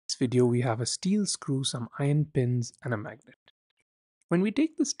this video, we have a steel screw, some iron pins, and a magnet. When we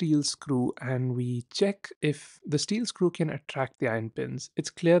take the steel screw and we check if the steel screw can attract the iron pins, it's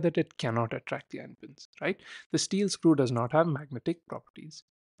clear that it cannot attract the iron pins, right? The steel screw does not have magnetic properties.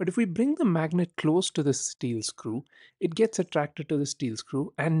 But if we bring the magnet close to the steel screw, it gets attracted to the steel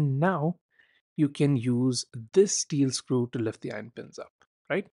screw, and now you can use this steel screw to lift the iron pins up,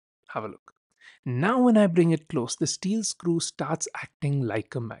 right? Have a look. Now when I bring it close, the steel screw starts acting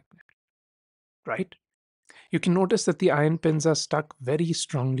like a magnet, right? You can notice that the iron pins are stuck very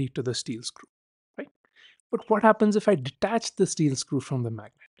strongly to the steel screw, right? But what happens if I detach the steel screw from the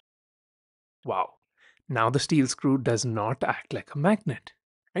magnet? Wow, now the steel screw does not act like a magnet,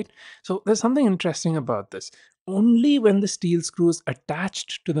 right? So there's something interesting about this. Only when the steel screw is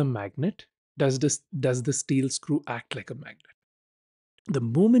attached to the magnet does the steel screw act like a magnet. The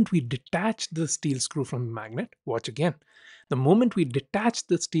moment we detach the steel screw from the magnet, watch again. The moment we detach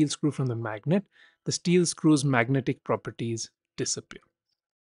the steel screw from the magnet, the steel screw's magnetic properties disappear.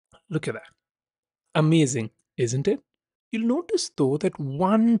 Look at that. Amazing, isn't it? You'll notice though that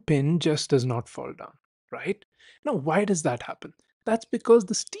one pin just does not fall down, right? Now, why does that happen? That's because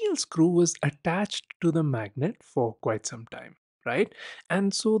the steel screw was attached to the magnet for quite some time, right?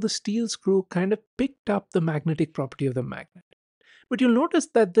 And so the steel screw kind of picked up the magnetic property of the magnet. But you'll notice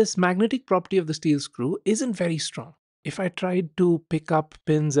that this magnetic property of the steel screw isn't very strong. If I tried to pick up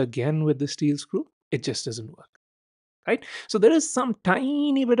pins again with the steel screw, it just doesn't work, right? So there is some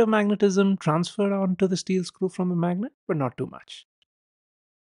tiny bit of magnetism transferred onto the steel screw from the magnet, but not too much.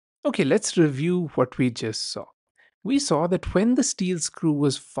 Okay, let's review what we just saw. We saw that when the steel screw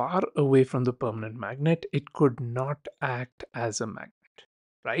was far away from the permanent magnet, it could not act as a magnet,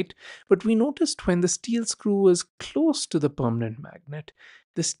 right? But we noticed when the steel screw was close to the permanent magnet,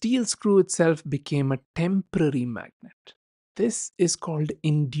 the steel screw itself became a temporary magnet. This is called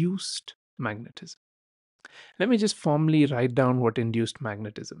induced magnetism. Let me just formally write down what induced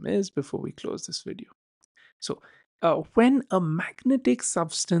magnetism is before we close this video. So, when a magnetic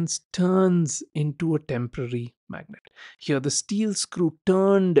substance turns into a temporary magnet, here the steel screw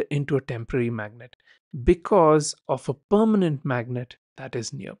turned into a temporary magnet because of a permanent magnet that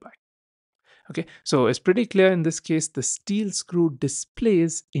is nearby. Okay, so it's pretty clear in this case the steel screw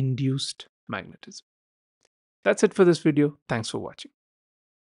displays induced magnetism. That's it for this video. Thanks for watching.